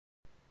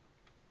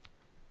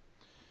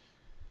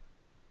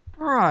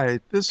All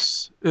right,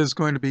 this is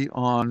going to be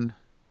on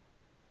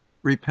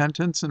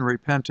repentance and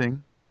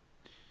repenting.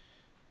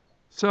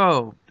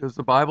 So, does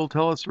the Bible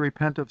tell us to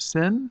repent of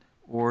sin,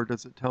 or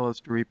does it tell us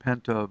to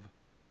repent of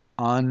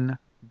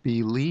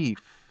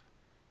unbelief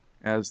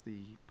as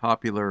the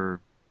popular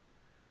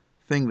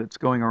thing that's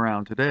going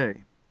around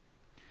today?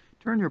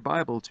 Turn your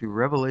Bible to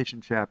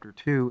Revelation chapter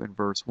 2 and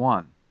verse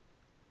 1.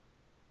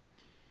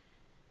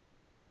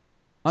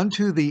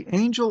 Unto the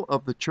angel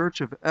of the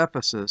church of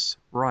Ephesus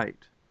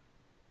write.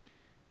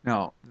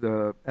 Now,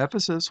 the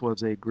Ephesus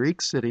was a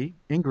Greek city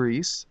in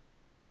Greece,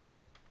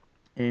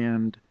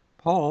 and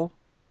Paul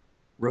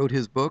wrote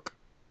his book,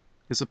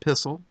 his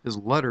epistle, his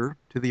letter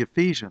to the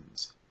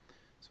Ephesians.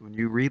 So when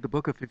you read the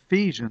book of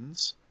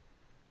Ephesians,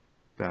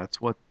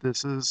 that's what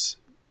this is.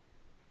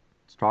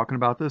 It's talking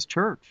about this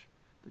church,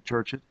 the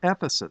church at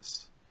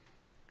Ephesus.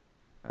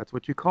 That's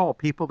what you call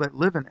people that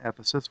live in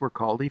Ephesus were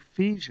called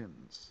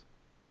Ephesians.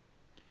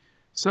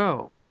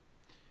 So,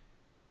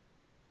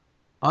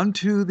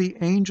 unto the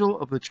angel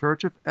of the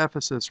church of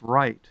Ephesus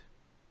write.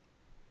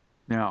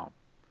 Now,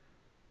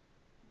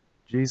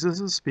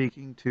 Jesus is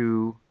speaking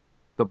to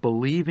the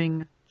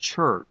believing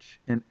church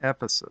in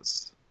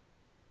Ephesus.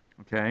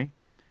 Okay?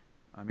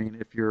 I mean,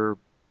 if you're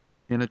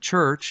in a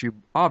church, you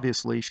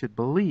obviously should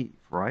believe,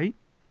 right?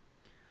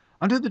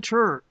 Unto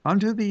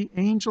the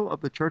angel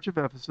of the church of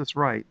Ephesus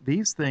write,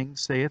 These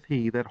things saith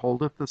he that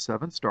holdeth the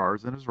 7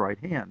 stars in his right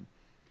hand,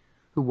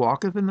 who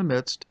walketh in the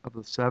midst of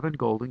the 7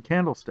 golden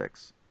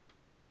candlesticks.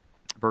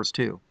 Verse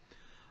 2.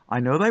 I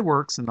know thy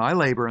works, and thy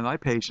labor, and thy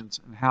patience,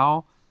 and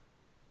how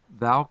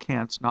thou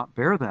canst not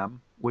bear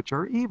them which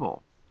are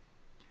evil.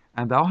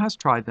 And thou hast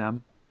tried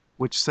them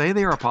which say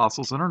they are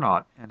apostles and are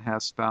not, and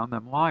hast found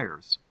them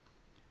liars.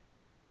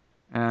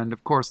 And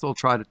of course, they'll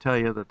try to tell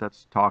you that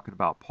that's talking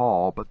about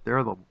Paul, but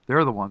they're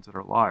the ones that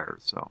are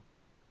liars. So,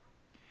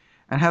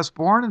 and hast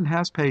borne and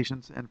hast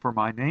patience, and for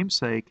my name's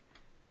sake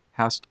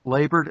hast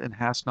labored and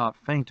hast not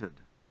fainted.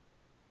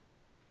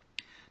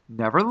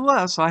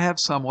 Nevertheless, I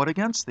have somewhat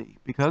against thee,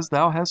 because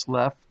thou hast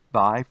left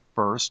thy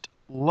first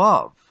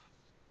love.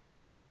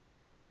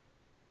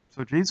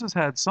 So Jesus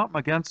had something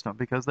against them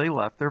because they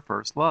left their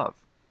first love.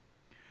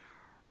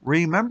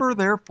 Remember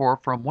therefore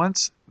from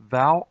whence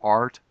thou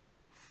art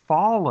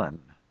fallen,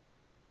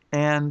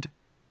 and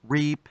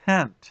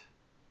repent,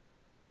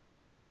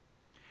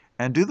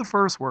 and do the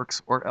first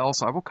works, or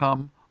else I will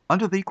come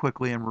unto thee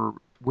quickly, and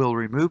will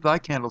remove thy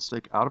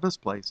candlestick out of his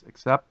place,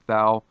 except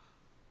thou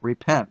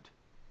repent.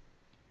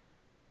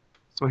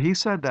 So he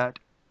said that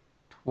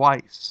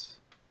twice.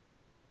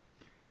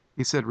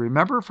 He said,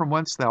 remember from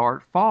whence thou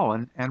art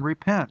fallen, and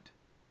repent.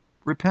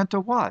 Repent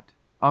of what?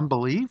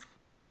 Unbelief?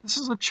 This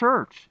is a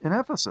church in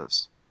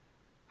Ephesus.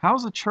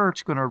 How's a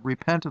church going to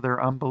repent of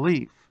their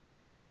unbelief?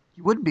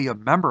 You wouldn't be a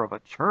member of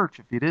a church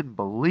if you didn't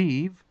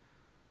believe.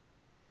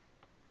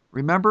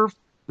 Remember,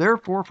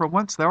 therefore, from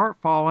whence thou art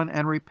fallen,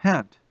 and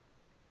repent.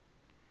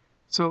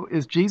 So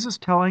is Jesus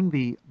telling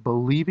the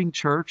believing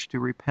church to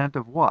repent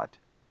of what?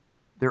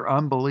 Their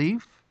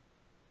unbelief?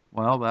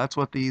 Well, that's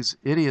what these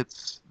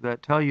idiots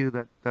that tell you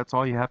that that's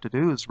all you have to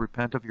do is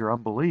repent of your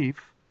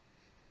unbelief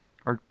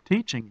are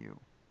teaching you.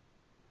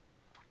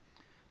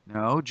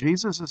 No,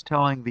 Jesus is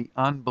telling the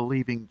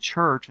unbelieving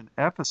church in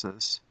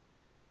Ephesus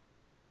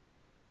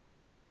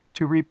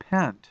to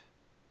repent.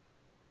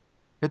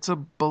 It's a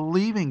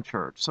believing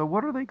church. So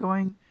what are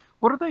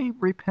they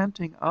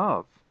repenting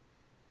of?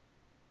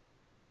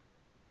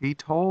 He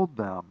told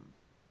them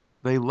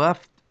they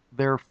left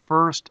their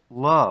first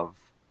love.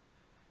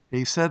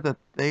 He said that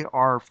they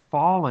are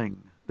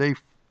falling.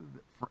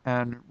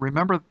 And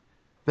remember,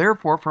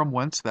 therefore, from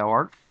whence thou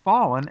art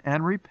fallen,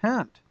 and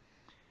repent,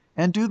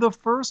 and do the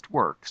first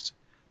works.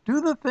 Do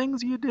the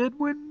things you did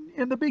when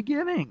in the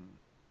beginning.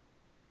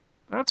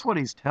 That's what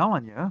he's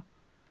telling you.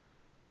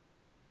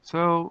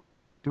 So,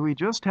 do we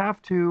just have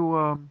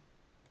to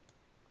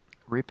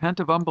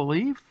repent of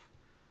unbelief?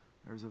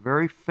 There's a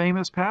very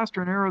famous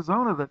pastor in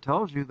Arizona that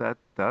tells you that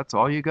that's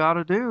all you got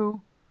to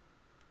do.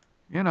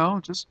 You know,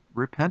 just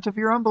repent of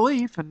your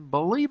unbelief and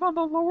believe on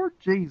the Lord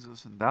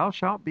Jesus, and thou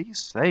shalt be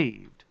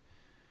saved.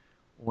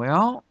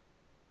 Well,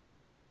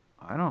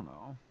 I don't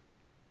know.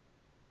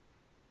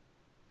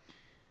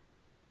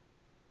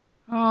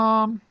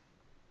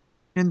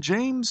 In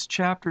James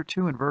chapter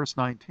 2 and verse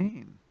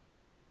 19,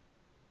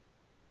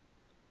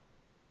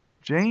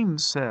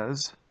 James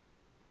says,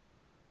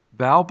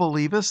 Thou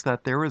believest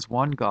that there is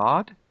one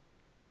God?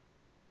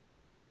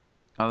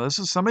 Now, this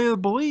is somebody that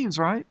believes,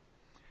 right?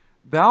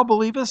 Thou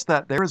believest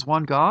that there is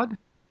one God?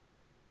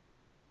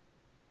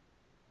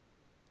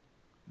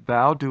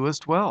 Thou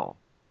doest well.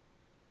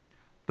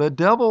 The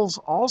devils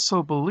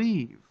also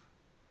believe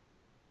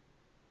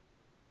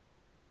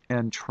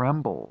and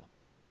tremble.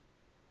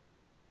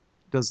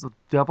 Does the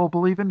devil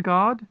believe in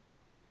God?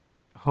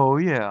 Oh,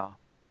 yeah.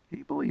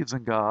 He believes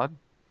in God.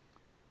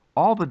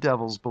 All the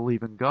devils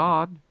believe in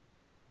God.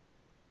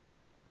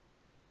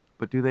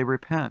 But do they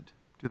repent?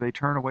 Do they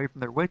turn away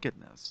from their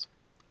wickedness?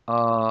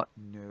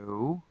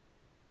 No.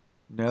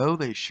 No,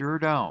 they sure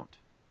don't.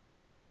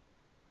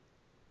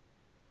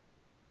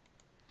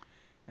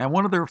 And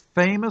one of their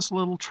famous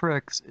little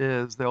tricks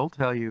is they'll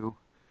tell you,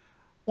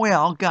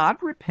 well, God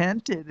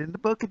repented in the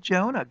book of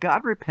Jonah.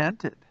 God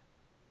repented.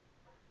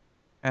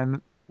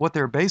 And what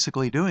they're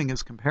basically doing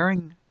is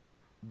comparing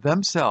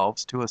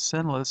themselves to a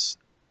sinless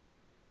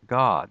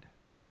God.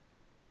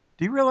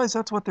 Do you realize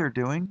that's what they're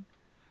doing?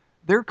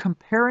 They're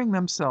comparing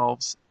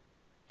themselves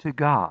to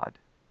God.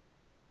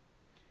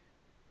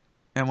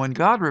 And when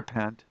God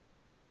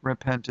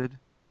repented,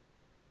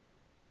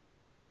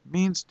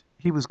 means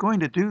he was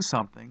going to do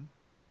something.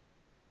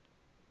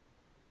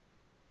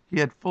 He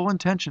had full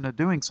intention of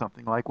doing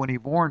something, like when he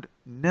warned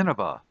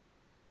Nineveh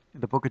in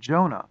the book of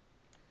Jonah.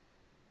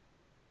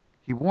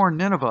 He warned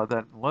Nineveh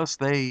that unless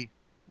they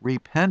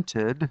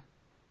repented,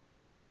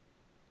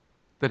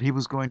 that he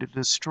was going to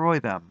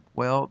destroy them.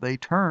 Well, they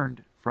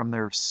turned from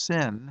their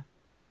sin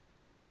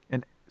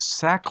in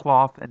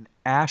sackcloth and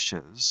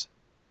ashes,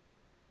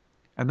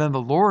 and then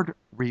the Lord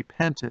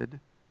repented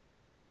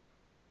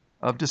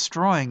of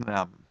destroying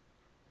them.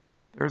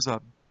 There's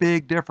a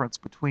big difference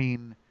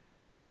between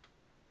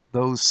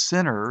those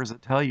sinners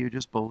that tell you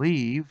just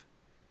believe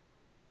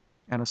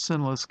and a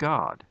sinless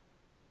God.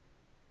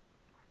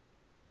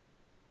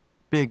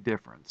 Big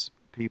difference,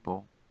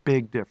 people.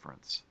 Big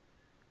difference.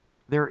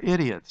 They're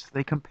idiots.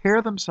 They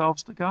compare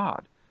themselves to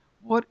God.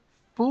 What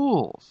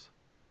fools.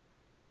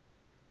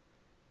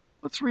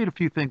 Let's read a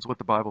few things what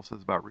the Bible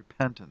says about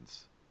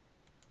repentance.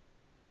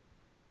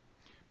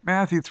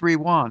 Matthew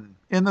 3:1.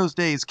 In those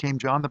days came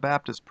John the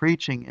Baptist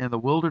preaching in the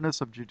wilderness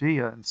of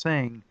Judea and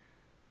saying,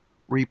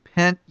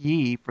 repent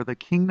ye, for the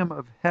kingdom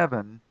of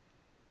heaven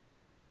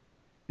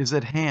is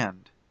at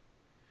hand.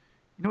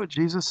 You know what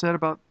Jesus said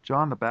about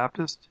John the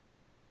Baptist?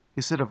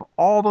 He said, of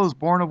all those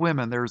born of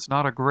women, there is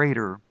not a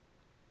greater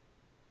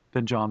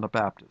than John the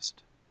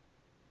Baptist.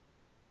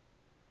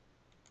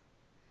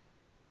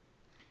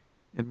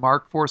 In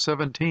Mark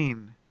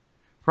 4:17,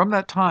 from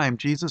that time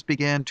Jesus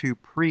began to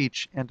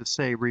preach and to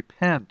say,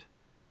 repent,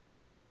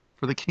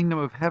 for the kingdom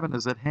of heaven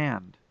is at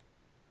hand.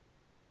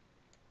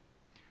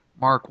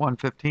 Mark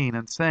 1:15,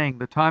 and saying,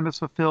 the time is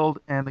fulfilled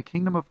and the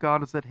kingdom of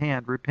God is at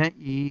hand. Repent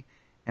ye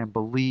and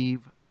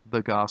believe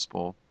the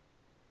gospel.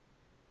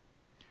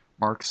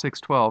 Mark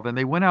 6:12, and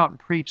they went out and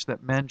preached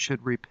that men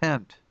should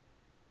repent.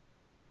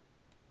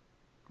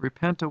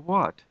 Repent of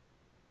what?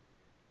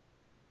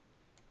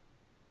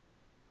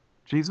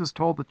 Jesus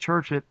told the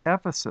church at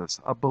Ephesus,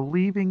 a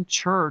believing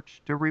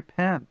church, to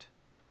repent.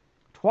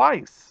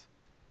 Twice.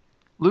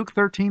 Luke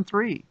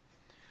 13:3,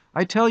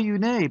 I tell you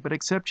nay, but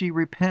except ye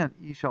repent,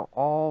 ye shall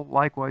all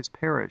likewise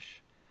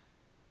perish.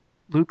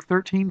 Luke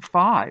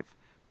 13:5,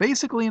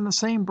 basically in the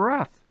same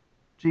breath.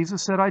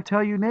 Jesus said, I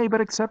tell you nay, but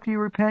except ye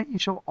repent, ye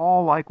shall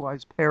all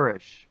likewise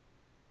perish.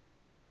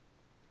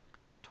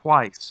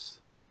 Twice.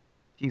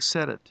 He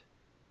said it.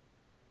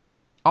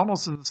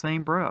 Almost in the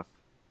same breath.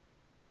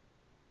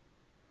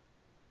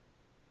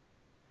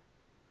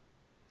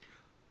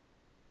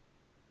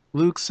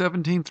 Luke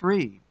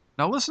 17:3.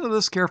 Now listen to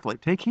this carefully.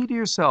 Take heed to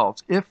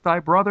yourselves, if thy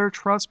brother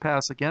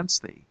trespass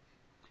against thee.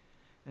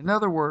 In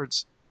other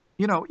words,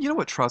 you know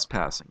what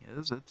trespassing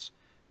is. It's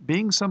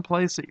being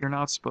someplace that you're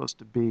not supposed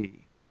to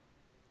be.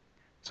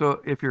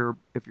 So if your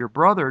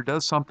brother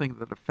does something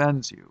that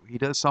offends you, he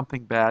does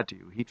something bad to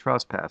you, he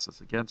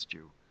trespasses against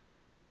you.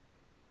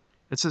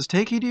 It says,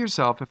 take heed to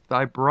yourself, if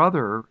thy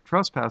brother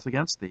trespass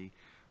against thee,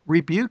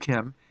 rebuke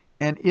him,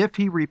 and if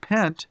he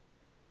repent,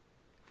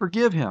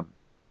 forgive him.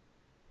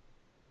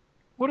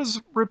 What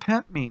does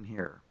repent mean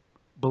here?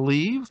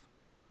 Believe?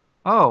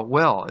 Oh,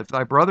 well, if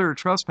thy brother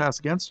trespass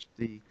against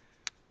thee,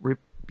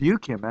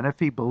 rebuke him, and if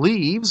he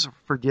believes,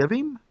 forgive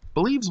him?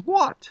 Believes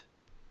what?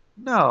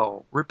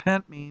 No,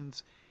 repent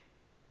means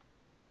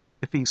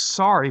if he's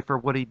sorry for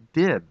what he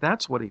did.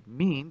 That's what it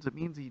means. It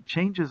means he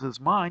changes his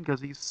mind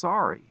because he's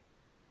sorry.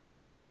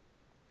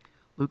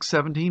 Luke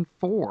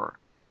 17:4.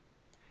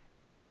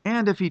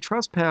 And if he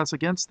trespass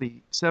against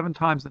thee 7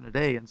 times in a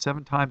day, and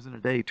 7 times in a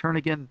day turn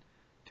again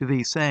to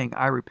thee, saying,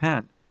 I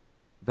repent,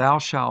 thou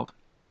shalt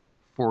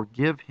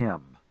forgive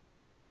him.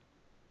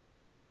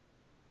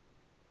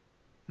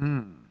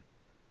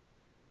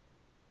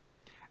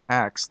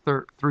 Acts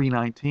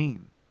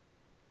 3:19.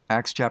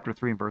 Acts chapter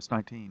 3 and verse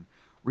 19.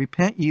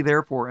 Repent ye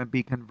therefore and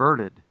be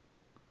converted,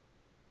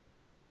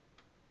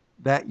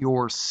 that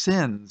your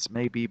sins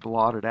may be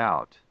blotted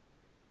out,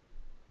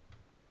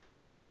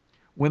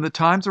 when the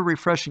times of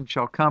refreshing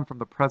shall come from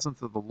the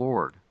presence of the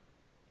Lord.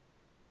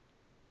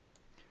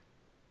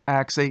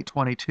 Acts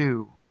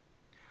 8:22.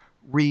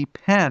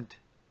 Repent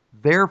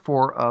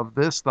therefore of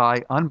this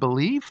thy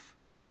unbelief?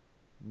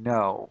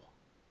 No.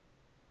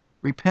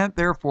 Repent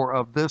therefore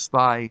of this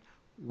thy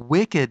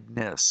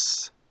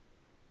wickedness,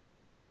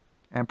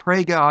 and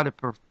pray God if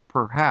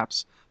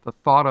perhaps the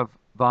thought of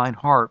thine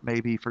heart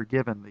may be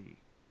forgiven thee.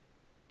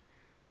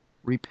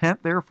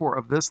 Repent therefore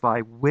of this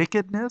thy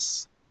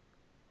wickedness?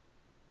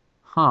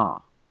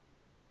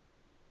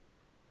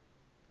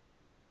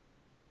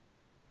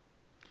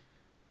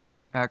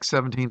 Acts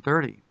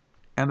 17:30.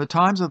 And the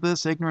times of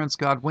this ignorance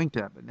God winked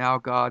at,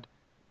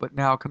 but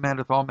now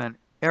commandeth all men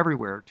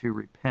everywhere to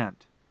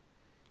repent.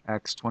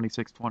 Acts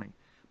 26:20.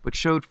 But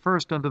showed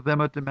first unto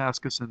them at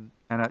Damascus and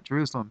at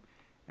Jerusalem,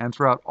 and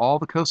throughout all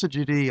the coast of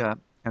Judea,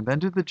 and then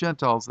to the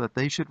Gentiles, that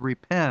they should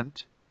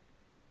repent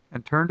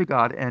and turn to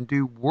God and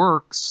do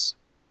works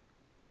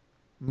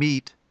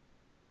meet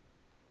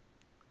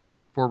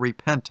for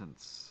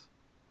repentance.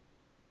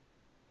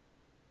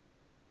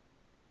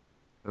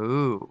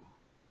 Ooh.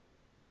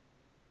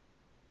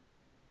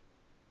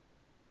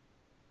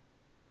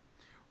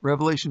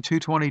 Revelation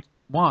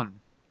 2:21,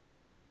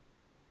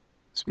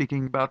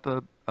 speaking about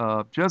the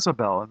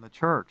Jezebel in the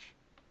church.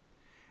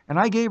 And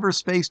I gave her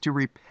space to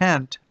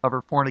repent of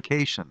her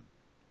fornication.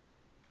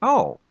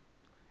 Oh,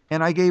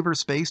 and I gave her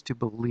space to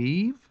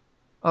believe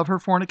of her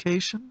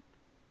fornication?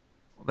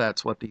 Well,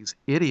 that's what these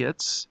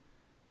idiots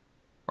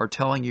are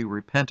telling you,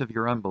 repent of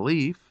your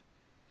unbelief.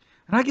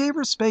 And I gave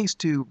her space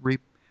to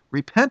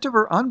repent of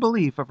her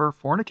unbelief of her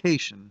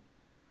fornication,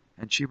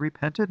 and she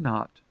repented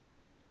not.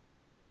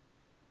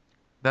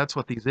 That's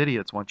what these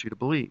idiots want you to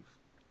believe.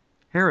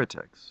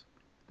 Heretics.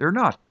 They're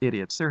not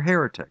idiots, they're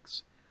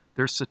heretics.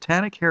 They're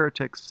satanic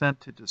heretics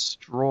sent to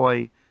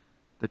destroy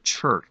the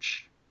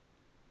church.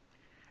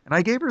 And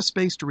I gave her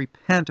space to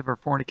repent of her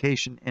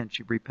fornication, and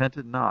she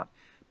repented not.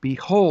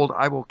 Behold,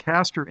 I will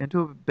cast her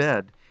into a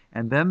bed,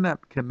 and them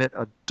that commit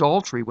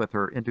adultery with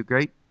her into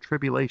great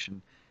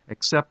tribulation,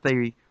 except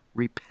they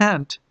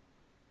repent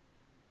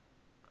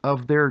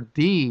of their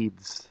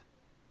deeds,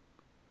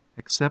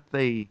 except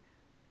they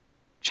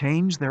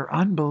change their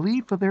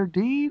unbelief of their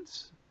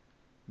deeds?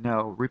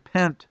 No,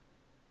 repent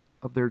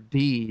of their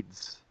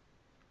deeds.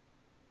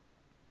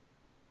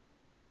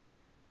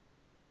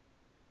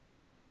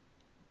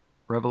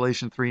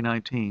 Revelation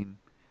 3:19.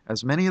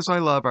 As many as I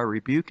love, I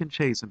rebuke and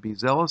chasten. Be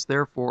zealous,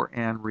 therefore,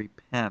 and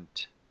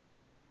repent.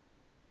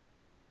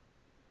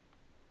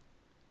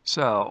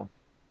 So,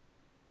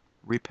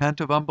 repent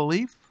of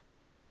unbelief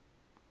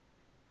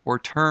or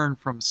turn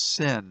from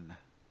sin?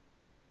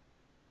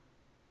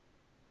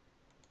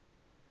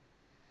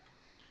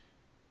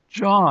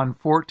 John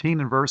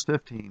 14 and verse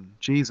 15,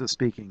 Jesus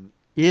speaking,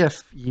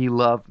 if ye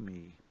love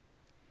me,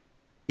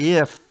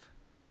 if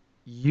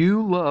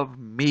you love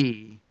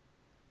me,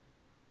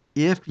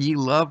 if ye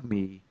love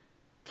me,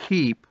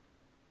 keep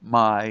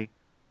my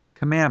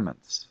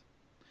commandments.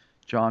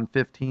 John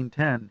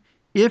 15:10,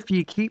 if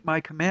ye keep my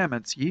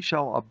commandments, ye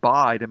shall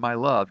abide in my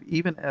love,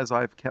 even as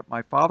I have kept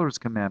my Father's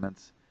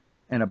commandments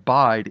and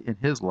abide in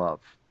his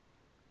love.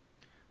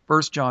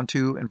 1 John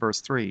 2 and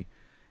verse 3,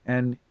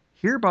 and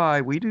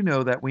hereby we do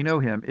know that we know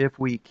him, if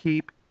we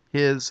keep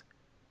his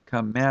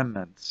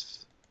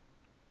commandments.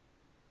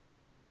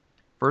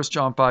 1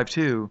 John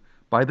 5:2,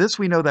 by this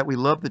we know that we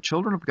love the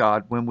children of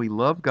God, when we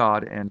love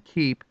God and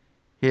keep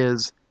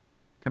his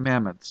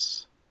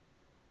commandments.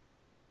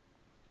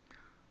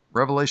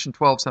 Revelation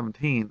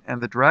 12:17,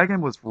 and the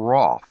dragon was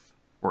wroth,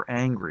 or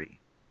angry.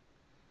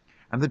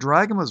 And the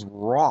dragon was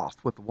wroth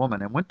with the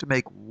woman, and went to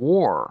make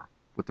war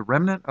with the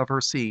remnant of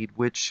her seed,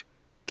 which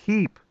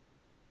keep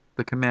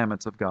the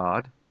commandments of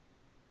God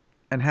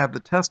and have the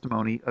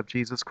testimony of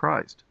Jesus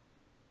Christ.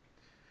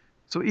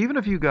 So even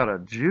if you got a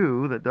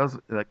Jew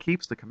that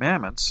keeps the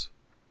commandments,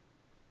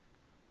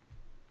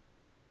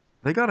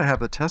 they got to have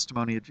the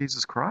testimony of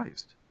Jesus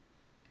Christ.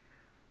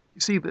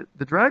 You see,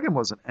 the dragon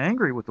wasn't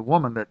angry with the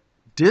woman that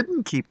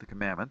didn't keep the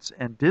commandments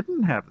and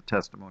didn't have the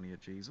testimony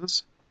of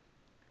Jesus.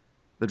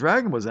 The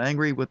dragon was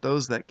angry with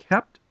those that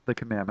kept the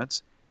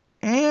commandments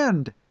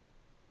and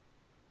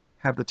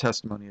have the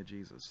testimony of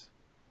Jesus.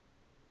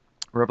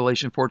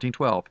 Revelation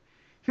 14:12.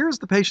 Here's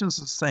the patience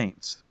of the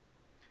saints.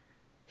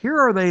 Here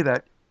are they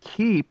that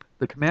keep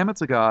the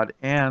commandments of God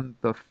and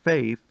the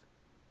faith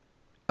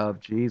of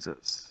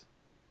Jesus.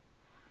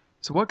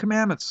 So what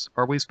commandments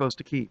are we supposed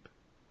to keep?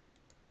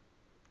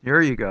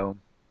 Here you go.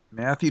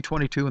 Matthew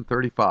 22 and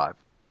 35.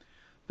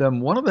 Then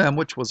one of them,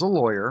 which was a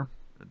lawyer,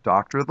 a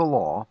doctor of the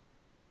law,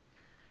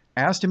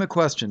 asked him a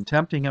question,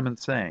 tempting him and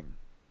saying,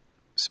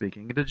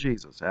 speaking to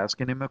Jesus,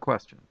 asking him a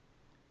question.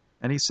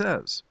 And he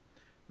says,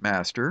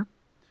 Master,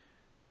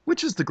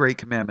 which is the great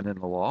commandment in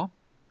the law?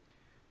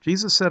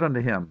 Jesus said unto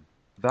him,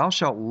 Thou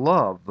shalt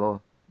love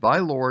thy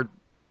Lord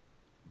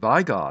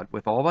thy God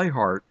with all thy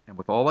heart, and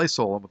with all thy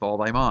soul, and with all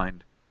thy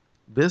mind.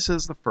 This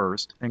is the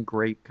first and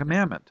great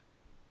commandment.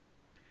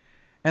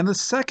 And the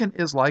second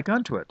is like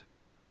unto it.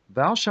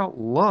 Thou shalt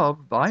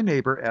love thy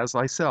neighbor as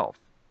thyself.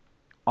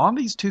 On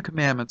these two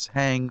commandments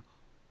hang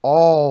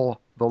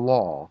all the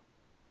law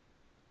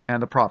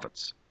and the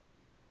prophets.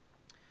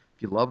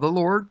 If you love the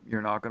Lord,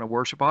 you're not going to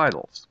worship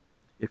idols.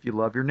 If you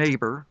love your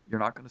neighbor, you're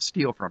not going to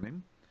steal from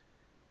him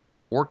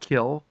or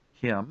kill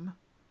him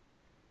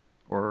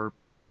or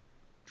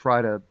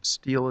try to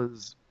steal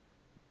his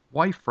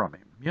wife from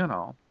him, you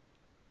know.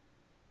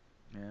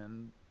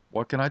 And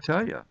what can I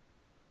tell you?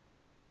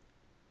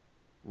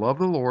 Love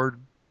the Lord,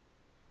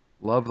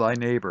 love thy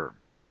neighbor.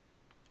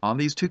 On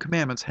these two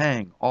commandments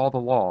hang all the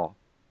law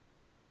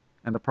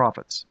and the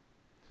prophets.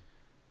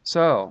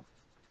 So,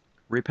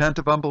 repent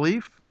of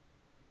unbelief?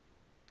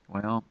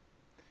 Well,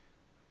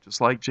 just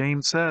like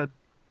James said,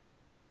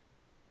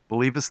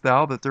 believest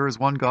thou that there is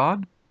one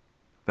God?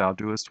 Thou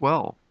doest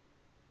well.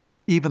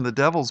 Even the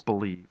devils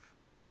believe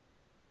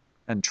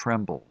and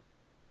tremble.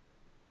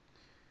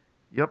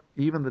 Yep,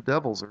 even the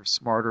devils are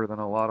smarter than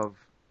a lot of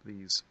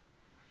these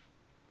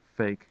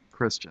fake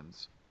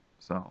Christians.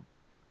 So,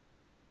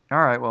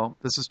 all right, well,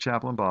 this is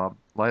Chaplain Bob,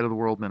 Light of the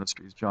World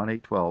Ministries, John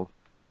 8:12.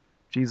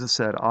 Jesus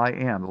said, I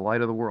am the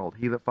light of the world.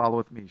 He that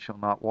followeth me shall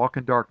not walk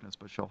in darkness,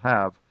 but shall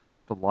have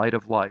the light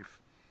of life.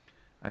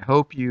 I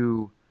hope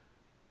you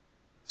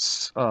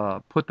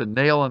put the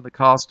nail in the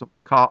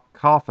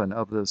coffin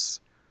of this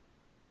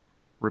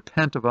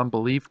repent of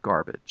unbelief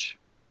garbage.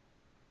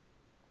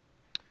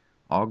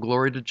 All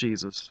glory to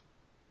Jesus.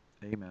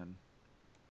 Amen.